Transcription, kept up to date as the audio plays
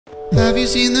Have you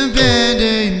seen the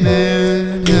Band-Aid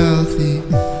man healthy?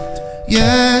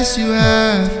 Yes, you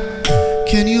have.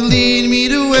 Can you lead me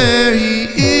to where he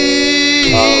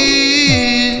is?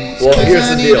 Well, here's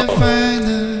the deal.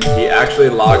 He actually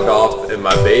logged off in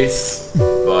my base,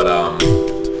 but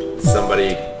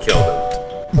somebody killed him.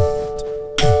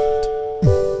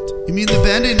 You mean the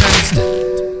Band-Aid man is dead?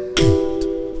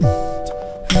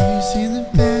 Have you seen the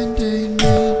Band-Aid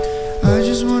man? I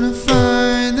just wanna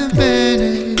find the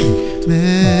Band-Aid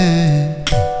man.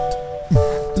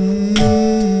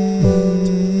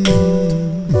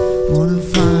 Wanna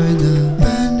find the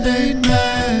Band-Aid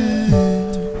man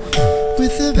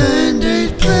with the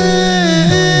Band-Aid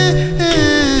plan.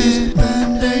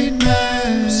 Band-Aid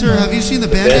man. Sir, have you seen the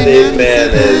Band-Aid man? Band-Aid man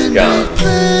is gone.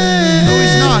 No,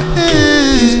 he's not.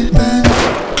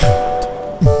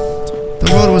 The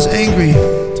world was angry.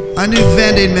 I knew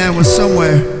Band-Aid man was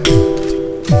somewhere.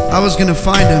 I was gonna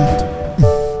find him,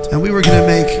 and we were gonna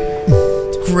make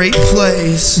great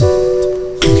plays.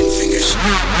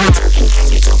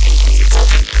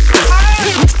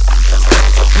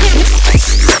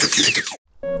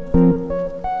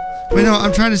 Wait, no,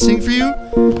 I'm trying to sing for you.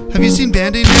 Have you seen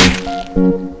Band-Aid man?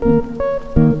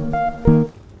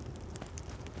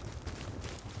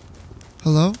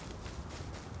 Hello?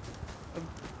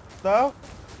 Hello?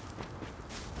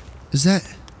 Is that...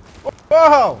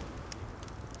 Whoa!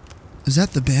 Is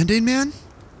that the Band-Aid man?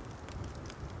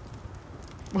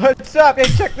 What's up? Hey,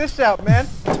 check this out, man.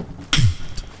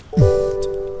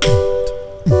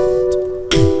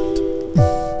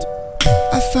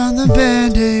 I found the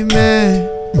Band-Aid man.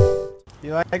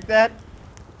 You like that?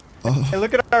 Oh. Hey,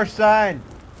 look at our sign.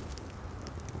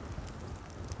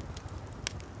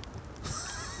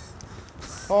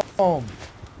 Home.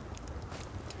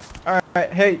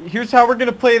 Alright, hey, here's how we're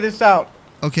gonna play this out.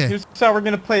 Okay. Here's how we're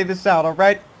gonna play this out,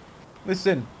 alright?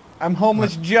 Listen, I'm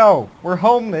homeless Joe. We're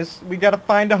homeless. We gotta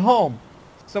find a home.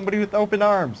 Somebody with open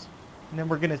arms. And then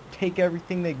we're gonna take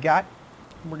everything they got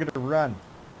and we're gonna run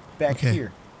back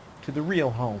here to the real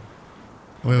home.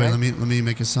 Wait, let me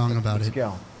make a song about Let's it.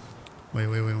 go. Wait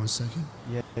 1 second.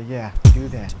 Yeah, do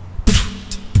that.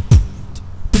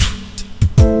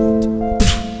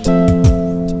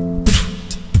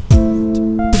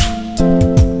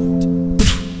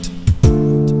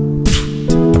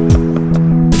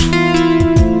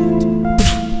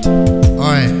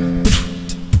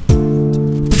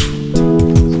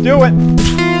 Do it.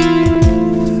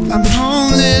 I'm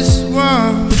homeless,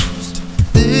 Wobbles.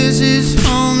 This is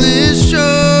homeless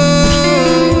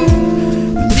show.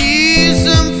 We need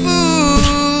some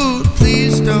food.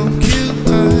 Please don't kill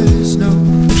us, no.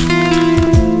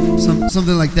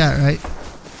 Something like that, right?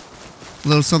 A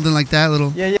little something like that,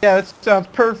 little. Yeah, that sounds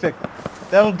perfect.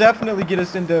 That'll definitely get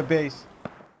us into a base.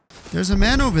 There's a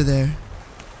man over there.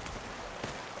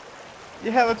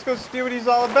 Yeah, let's go see what he's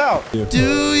all about.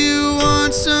 Do you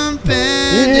want some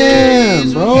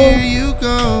Band-Aids? Well, here you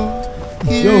go.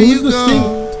 Here you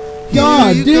go.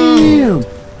 God damn!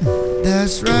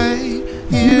 That's right.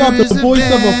 You got the voice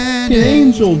of a fucking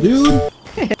angel, dude.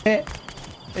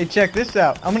 Hey, check this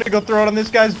out. I'm gonna go throw it on this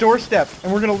guy's doorstep,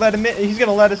 and we're gonna let him in. He's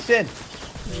gonna let us in.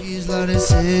 Please let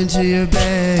us into your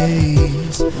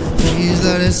base. Please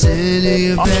let us into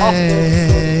your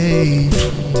base.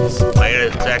 Wait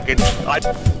a second.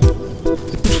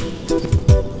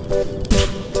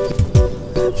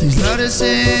 Please let us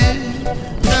in.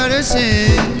 Let us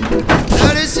in.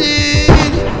 Let us in.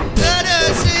 Let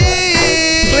us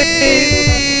in.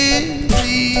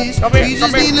 Please. We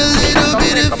just need a little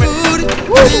bit of food.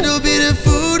 Little bit of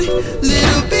food.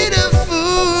 Little bit of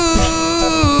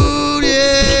food.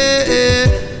 Yeah.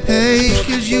 Hey,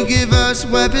 could you give us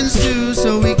weapons too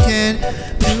so we can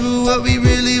do what we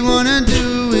really wanna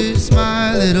do? It's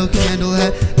my little candle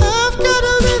hat. I've got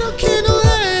a little candle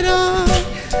hat on.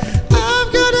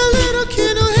 I've got a little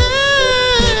candle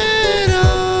hat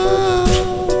on.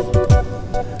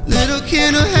 Little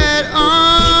candle hat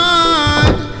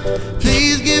on.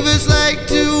 Please give us like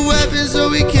 2 weapons so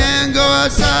we can go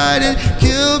outside and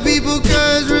kill people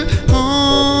cause we're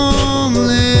homeless.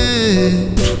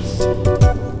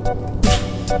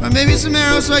 Or maybe some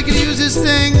arrows so I can use this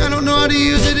thing. I don't know how to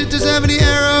use it. It doesn't have any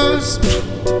arrows.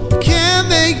 Can't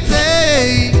make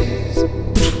plays.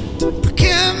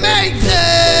 Can't make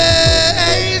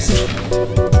plays.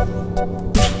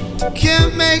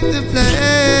 Can't make the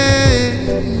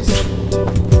plays.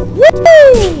 Woo!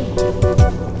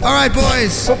 Alright,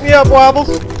 boys. Hook me up,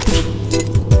 Wobbles.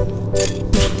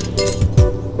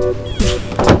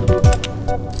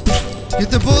 Get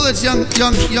the bullets,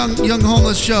 young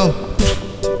homeless Joe.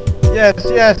 Yes.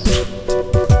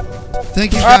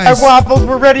 Thank you, guys. Alright, Wobbles,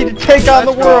 we're ready to take on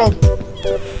the world.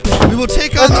 will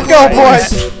take on Let's the go, world, boys.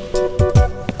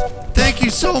 Thank you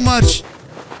so much.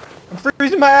 I'm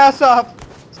freezing my ass off.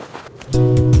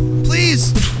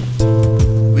 Please.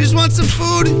 We just want some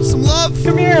food, some love.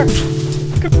 Come here.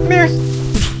 Come here.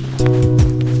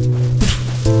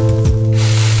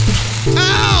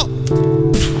 Ow!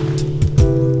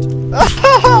 Oh!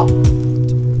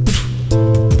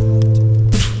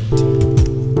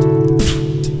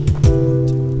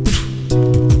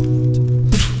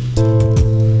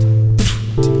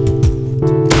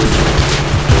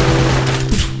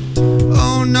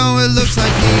 Oh no, it looks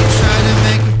like he tried to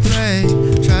make a play.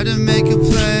 Tried to make a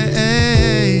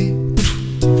play.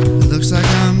 It looks like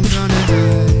I'm gonna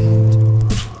die.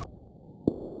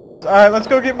 Alright, let's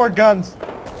go get more guns.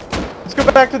 Let's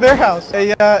go back to their house.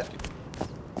 Hey,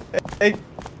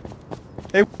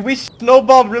 we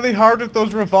snowballed really hard with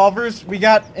those revolvers. We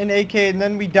got an AK and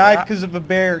then we died because of a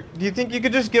bear. Do you think you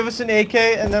could just give us an AK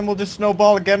and then we'll just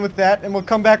snowball again with that and we'll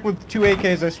come back with 2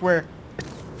 AKs, I swear.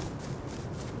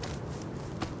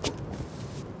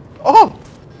 Oh!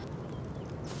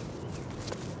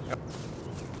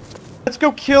 Let's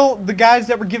go kill the guys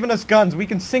that were giving us guns. We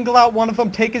can single out one of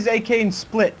them, take his AK and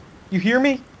split. You hear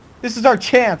me? This is our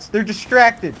chance. They're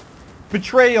distracted.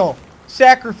 Betrayal.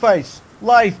 Sacrifice.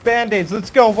 Life. Band-aids.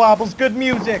 Let's go, Wobbles. Good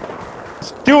music.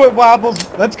 Let's do it, Wobbles.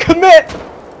 Let's commit.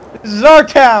 This is our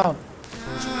town.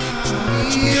 Let's do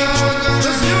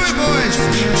it, boys.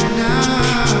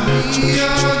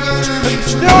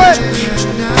 Let's do it.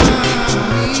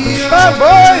 Come on,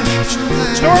 boys.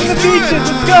 Storm the beaches.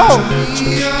 Let's go.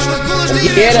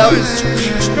 Get him.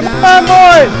 Come on,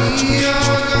 boys.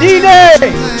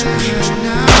 D-Day.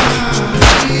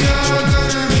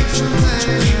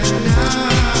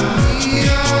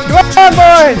 Come on,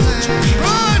 boys.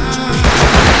 Run!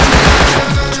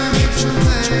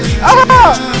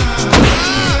 Ah!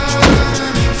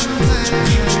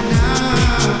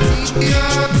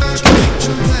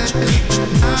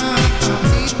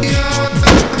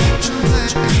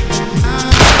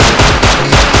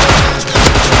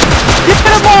 Get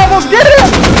him, Wobbles! Get him!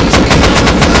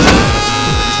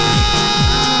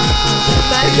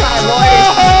 Nice try, boys!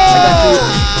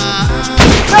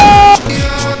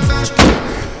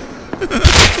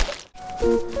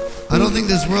 I don't think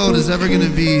this world is ever going to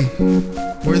be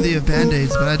worthy of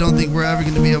band-aids, but I don't think we're ever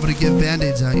going to be able to give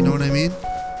band-aids out, you know what I mean?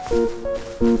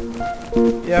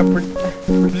 Yeah, we're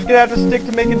just gonna have to stick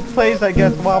to making plays, I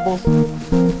guess, Wobbles.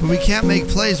 But we can't make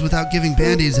plays without giving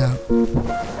band-aids out.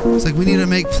 It's like we need to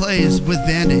make plays with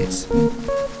band-aids.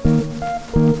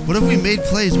 What if we made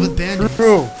plays with band-aids?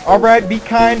 True. Alright, be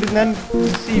kind and then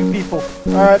deceive people.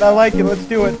 Alright, I like it. Let's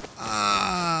do it.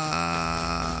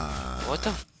 What the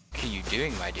f are you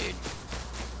doing, my dude?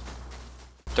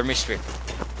 Throw me a spear.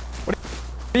 What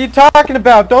are you talking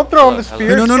about? Don't throw him the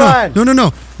spear. No, no, it's fine. no, no,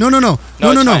 no, no, no, no,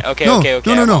 no, no, no, Okay, no, okay,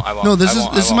 okay. no, no, I won't, no. This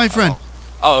I is my won't, friend.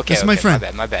 Oh, okay. This is my friend.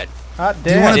 My bad. Hot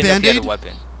Do you want damn. a I didn't know if you had band-aid? a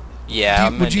weapon. Yeah,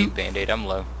 I'm gonna need band-aid. I'm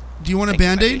low. Do you want a Thank you,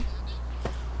 my band-aid?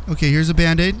 Okay, here's a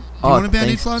band-aid. Do you want a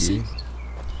band-aid, Flossie?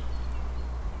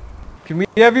 Can we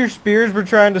have your spears? We're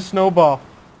trying to snowball.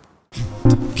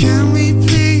 Can we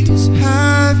please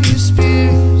have your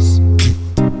spears?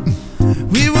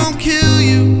 We won't kill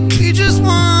you, we just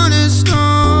want to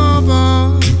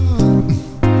snowball.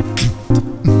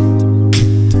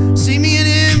 See me and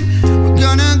him, we're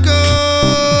gonna go.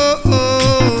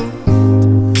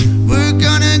 We're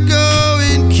gonna go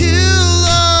and kill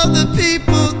all the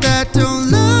people that don't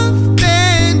love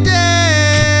band-aids.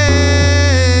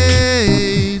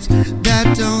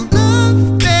 That don't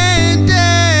love band-aids.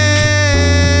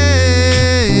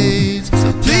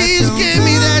 So please give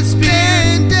me that spear.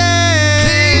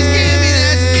 Please give me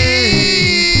that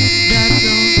spear. That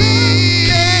don't love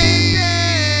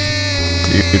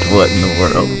band-aids. Dude, what in the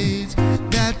world?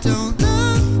 That don't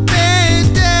love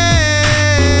band-aids.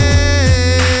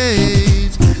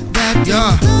 That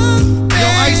don't love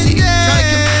Icy, try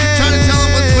to tell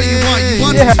him what you want. You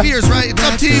want the spears, right? It's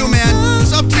up to you, man.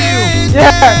 It's up to you.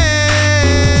 Yeah!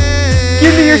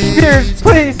 Give me your spears,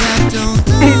 please!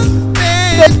 Please!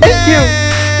 Thank you!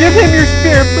 Give him your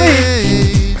spear,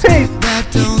 please! Please!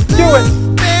 Do it!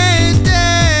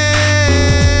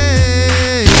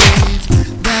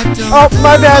 Oh,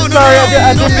 my bad, sorry,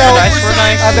 I didn't know. My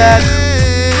bad.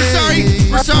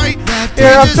 We're sorry.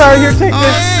 Here, I'm sorry, here, take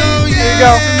this. There you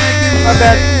go. My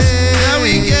bad. Now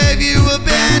we gave you a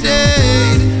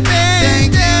band-aid.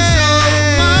 Thank you so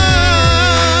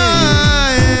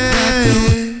much.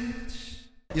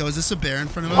 Yo, is this a bear in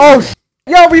front of us? Oh,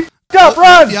 yo, we f***ed up,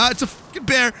 run! Yeah, it's a fucking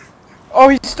bear. Oh,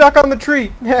 he's stuck on the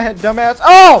tree. Dumbass.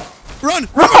 Oh! Run!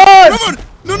 Run! Run!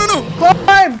 No!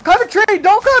 Climb a tree!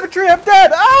 Don't climb a tree! I'm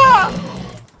dead! Ah!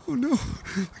 Oh no,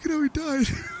 look at how he died.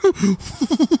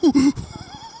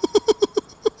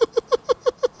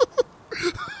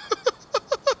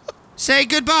 Say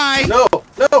goodbye. No,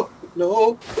 no,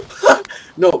 no.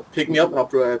 No, pick me up and I'll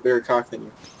prove I have a bigger cock than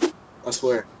you. I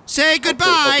swear. Say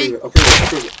goodbye. I'll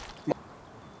prove it.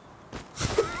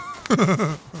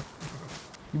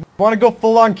 You want to go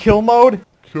full-on kill mode?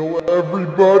 Kill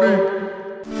everybody.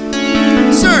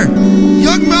 Sir,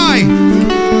 young guy,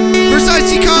 versus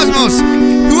Icy Cosmos.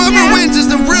 Whoever wins is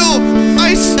the real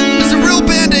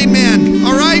Band-Aid man.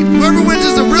 All right, whoever wins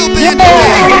is the real Band-Aid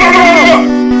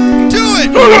man. Do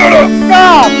it.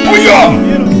 Stop! Oh yeah!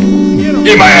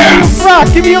 Eat my ass! Rock,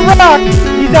 give me a rock!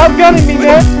 He's outgunning me,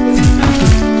 man!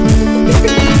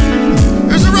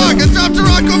 There's a rock. I dropped a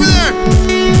rock over there.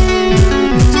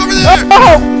 It's over there.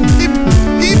 Oh! He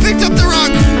picked up the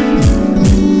rock.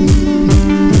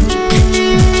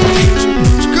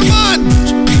 Come on.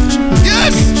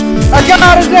 Yes. I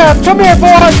got his ass! Come here,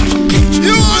 boy!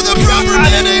 You are the proper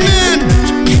Band-Aid man.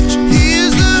 He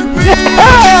is the real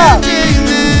Yeah! Band-Aid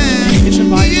man. He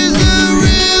is the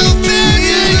real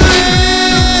Band-Aid man.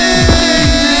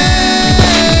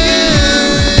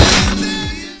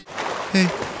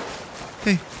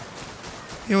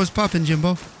 Hey, what's poppin',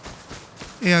 Jimbo?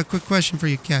 Hey, a quick question for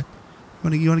you, cat.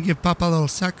 You wanna give Papa a little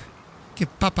suck?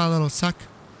 Give Papa a little suck.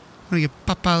 Wanna give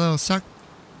Papa a little suck?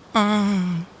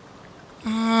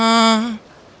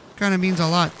 Kinda means a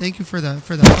lot. Thank you for the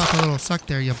Papa little suck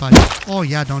there, you buddy. Oh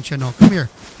yeah, don't you know? Come here.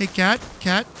 Hey, cat,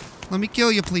 let me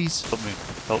kill you, please.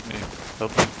 Help me.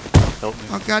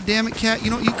 Oh god damn it, cat.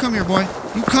 You come here, boy.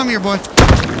 You come here, boy.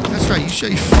 That's right. You show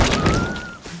you.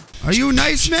 Are you a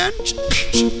nice man?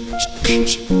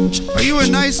 Are you a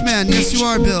nice man? Yes, you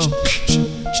are, Bill.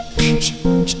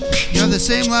 You have the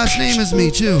same last name as me,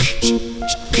 too.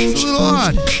 It's a little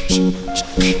odd.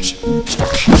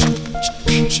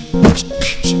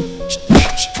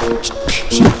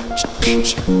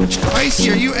 Icy,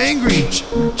 are you angry?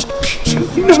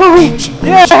 No!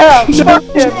 Yeah! Fuck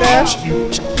it, man!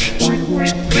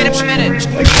 Wait a minute.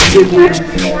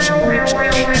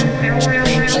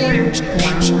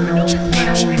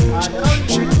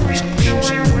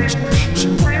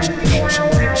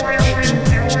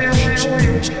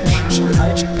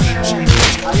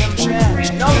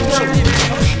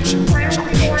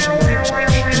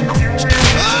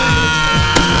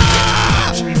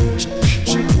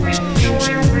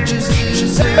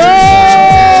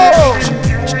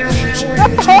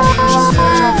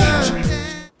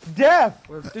 Death!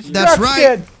 That's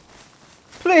right.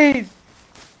 Please!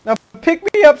 Now pick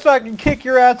me up so I can kick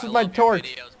your ass with my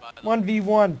torch.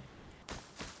 1v1.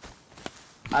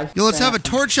 Yo, let's have a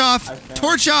torch off.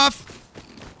 Torch off.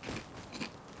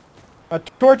 A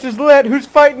torch is lit. Who's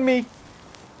fighting me?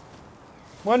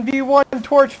 1v1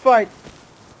 torch fight.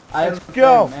 Let's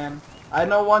go. Man. I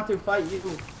don't want to fight you.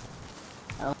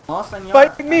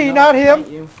 Fight me, not him.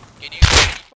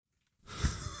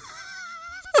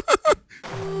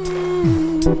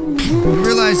 We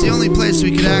realized the only place we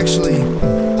could actually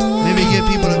maybe get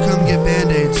people to come get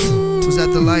Band-Aids was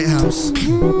at the lighthouse.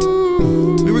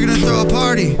 We were gonna throw a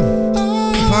party.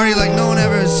 A party like no one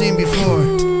ever has seen before.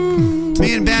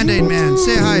 Me and Band-Aid Man.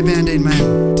 Say hi, Band-Aid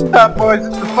Man. Stop, boys,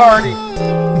 it's the party.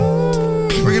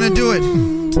 We're gonna do it.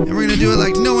 And we're gonna do it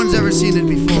like no one's ever seen it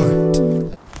before.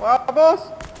 Wobbles?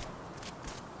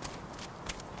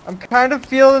 I'm kind of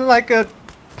feeling like a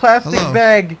plastic Hello.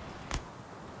 bag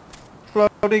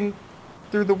floating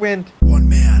through the wind. One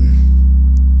man.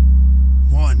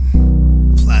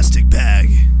 One plastic bag.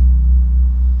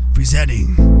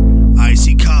 Presenting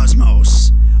Icy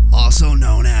Cosmos, also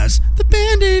known as the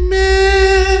Band-Aid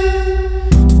Man.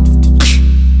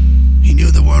 He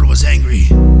knew the world was angry.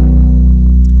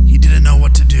 He didn't know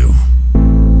what to do.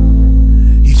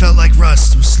 He felt like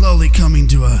rust was slowly coming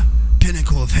to a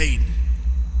pinnacle of hate.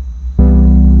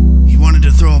 He wanted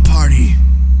to throw a party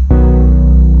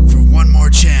for one more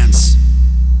chance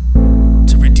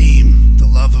to redeem the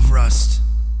love of Rust.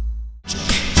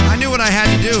 I knew what I had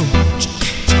to do.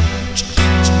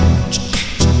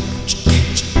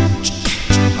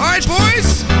 Alright,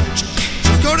 boys,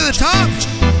 let's go to the top.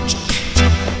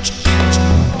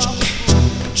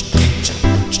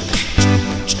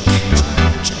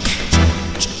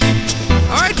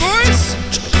 Alright, boys.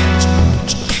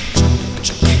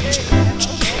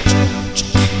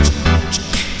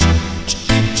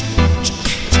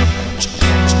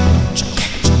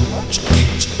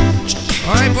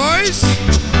 Alright, boys.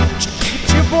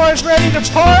 You boys ready to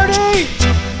party?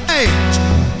 Hey,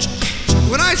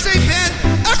 when I say band,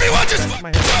 everyone just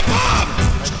jump off!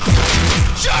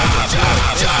 Jump!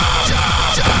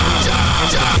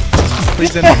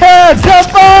 Yeah,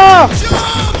 jump off!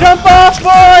 Jump! Jump up,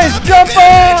 boys! Jump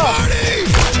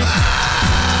up!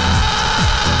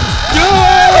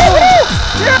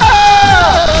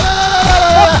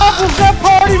 Wobbles, that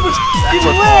party was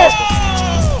lit!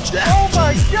 Oh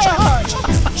my god!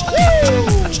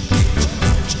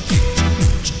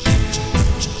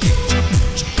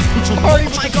 Party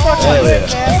was fucking lit,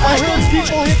 man! I heard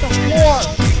people hit the floor!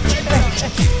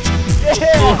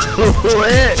 Yeah!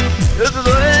 Lit! This is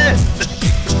lit!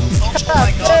 Oh my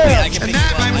god, wait, I can And pick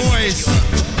that, you up. my boys,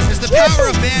 is the power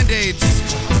of Band-Aids.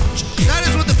 That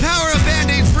is what the power of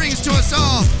Band-Aids brings to us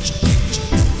all.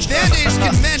 Band-Aids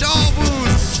can mend all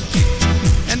wounds.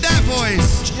 And that,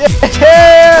 boys,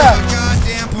 Yeah! a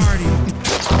goddamn party.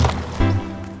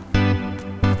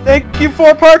 Thank you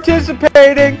for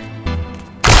participating!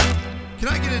 Can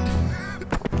I get in?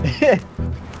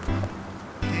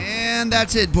 And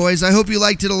that's it, boys. I hope you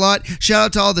liked it a lot. Shout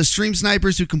out to all the stream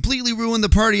snipers who completely ruined the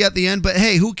party at the end, but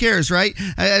hey, who cares, right?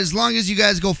 As long as you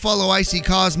guys go follow Icy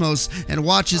Cosmos and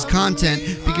watch his content,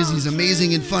 because he's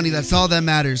amazing and funny, that's all that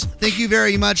matters. Thank you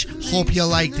very much. Hope you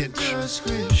liked it.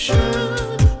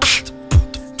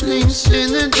 Links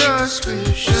in the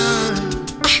description.